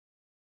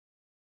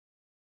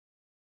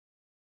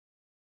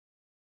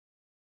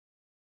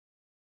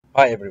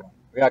Hi everyone,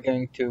 we are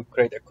going to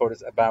create a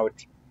course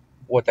about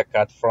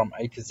WaterCad from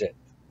A to Z.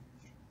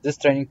 This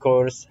training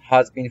course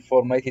has been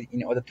formatted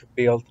in order to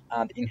build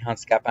and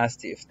enhance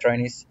capacity of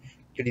trainees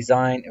to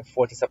design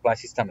water supply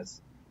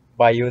systems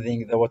by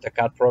using the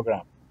WaterCad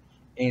program.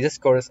 In this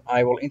course,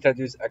 I will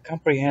introduce a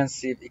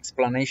comprehensive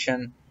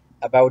explanation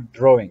about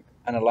drawing,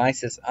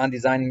 analysis, and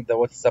designing the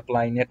water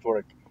supply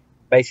network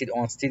based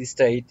on steady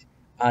state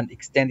and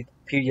extended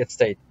period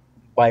state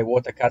by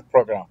WaterCad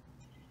program.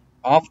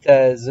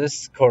 After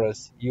this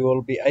course, you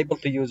will be able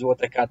to use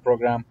WaterCAD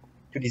program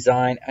to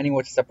design any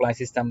water supply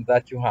system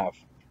that you have.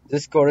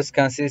 This course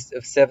consists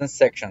of 7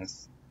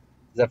 sections.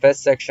 The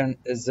first section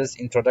is this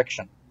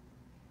introduction.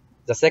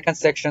 The second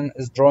section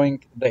is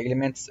drawing the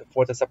elements of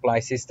water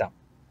supply system,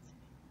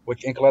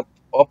 which include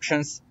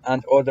options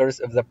and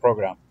orders of the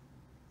program,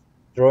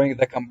 drawing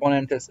the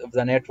components of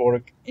the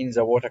network in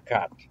the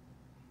WaterCAD,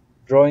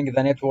 drawing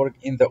the network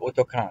in the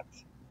AutoCAD,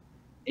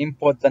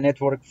 import the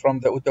network from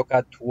the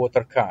AutoCAD to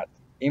WaterCAD,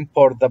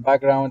 import the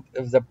background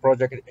of the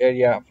project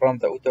area from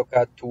the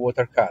AutoCAD to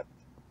WaterCAD,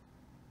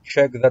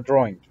 check the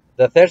drawing.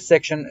 The third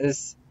section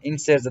is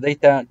insert the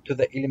data to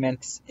the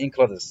elements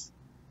includes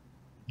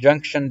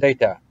junction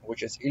data,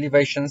 which is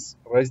elevations,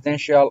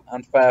 residential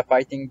and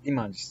firefighting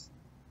demands,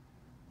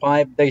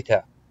 pipe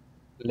data,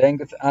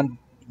 length and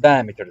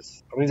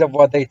diameters,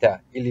 reservoir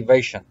data,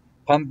 elevation,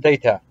 pump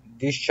data,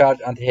 discharge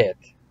and head.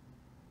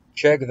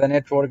 Check the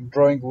network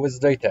drawing with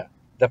data.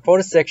 The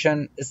fourth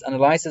section is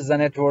analyzes the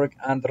network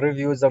and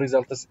reviews the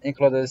results,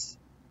 includes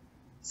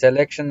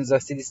selection the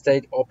steady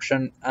state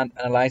option and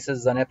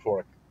analyzes the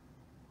network.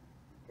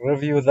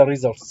 Review the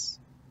results.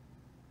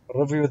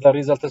 Review the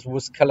results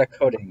with color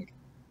coding.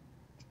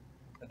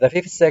 The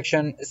fifth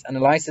section is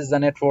analyzes the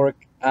network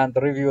and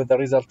review the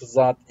results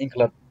that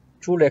include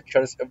 2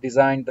 lectures of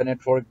design the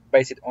network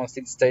based on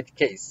steady state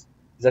case.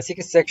 The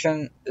sixth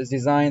section is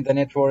design the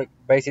network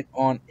based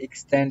on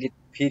extended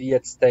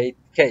period state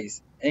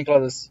case,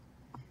 includes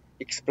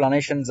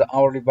explanation the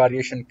hourly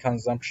variation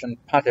consumption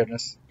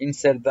patterns,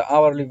 insert the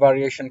hourly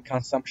variation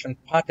consumption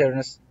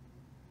patterns,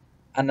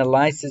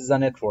 analyzes the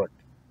network,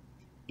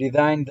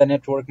 design the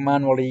network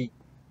manually,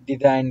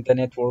 design the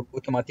network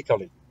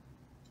automatically.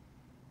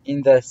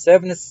 In the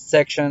seventh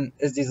section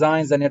is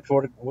design the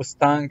network with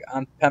tank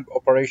and pump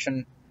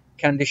operation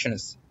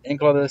conditions,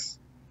 includes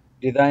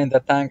design the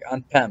tank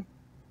and pump,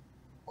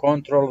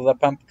 control the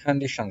pump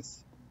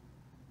conditions,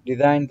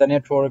 design the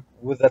network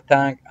with the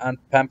tank and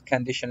pump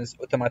conditions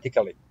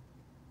automatically.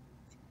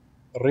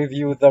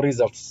 Review the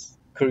results.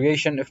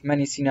 Creation of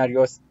many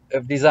scenarios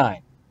of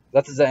design.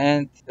 That is the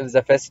end of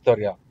the first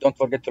tutorial. Don't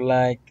forget to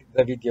like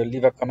the video,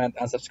 leave a comment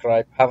and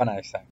subscribe. Have a nice time.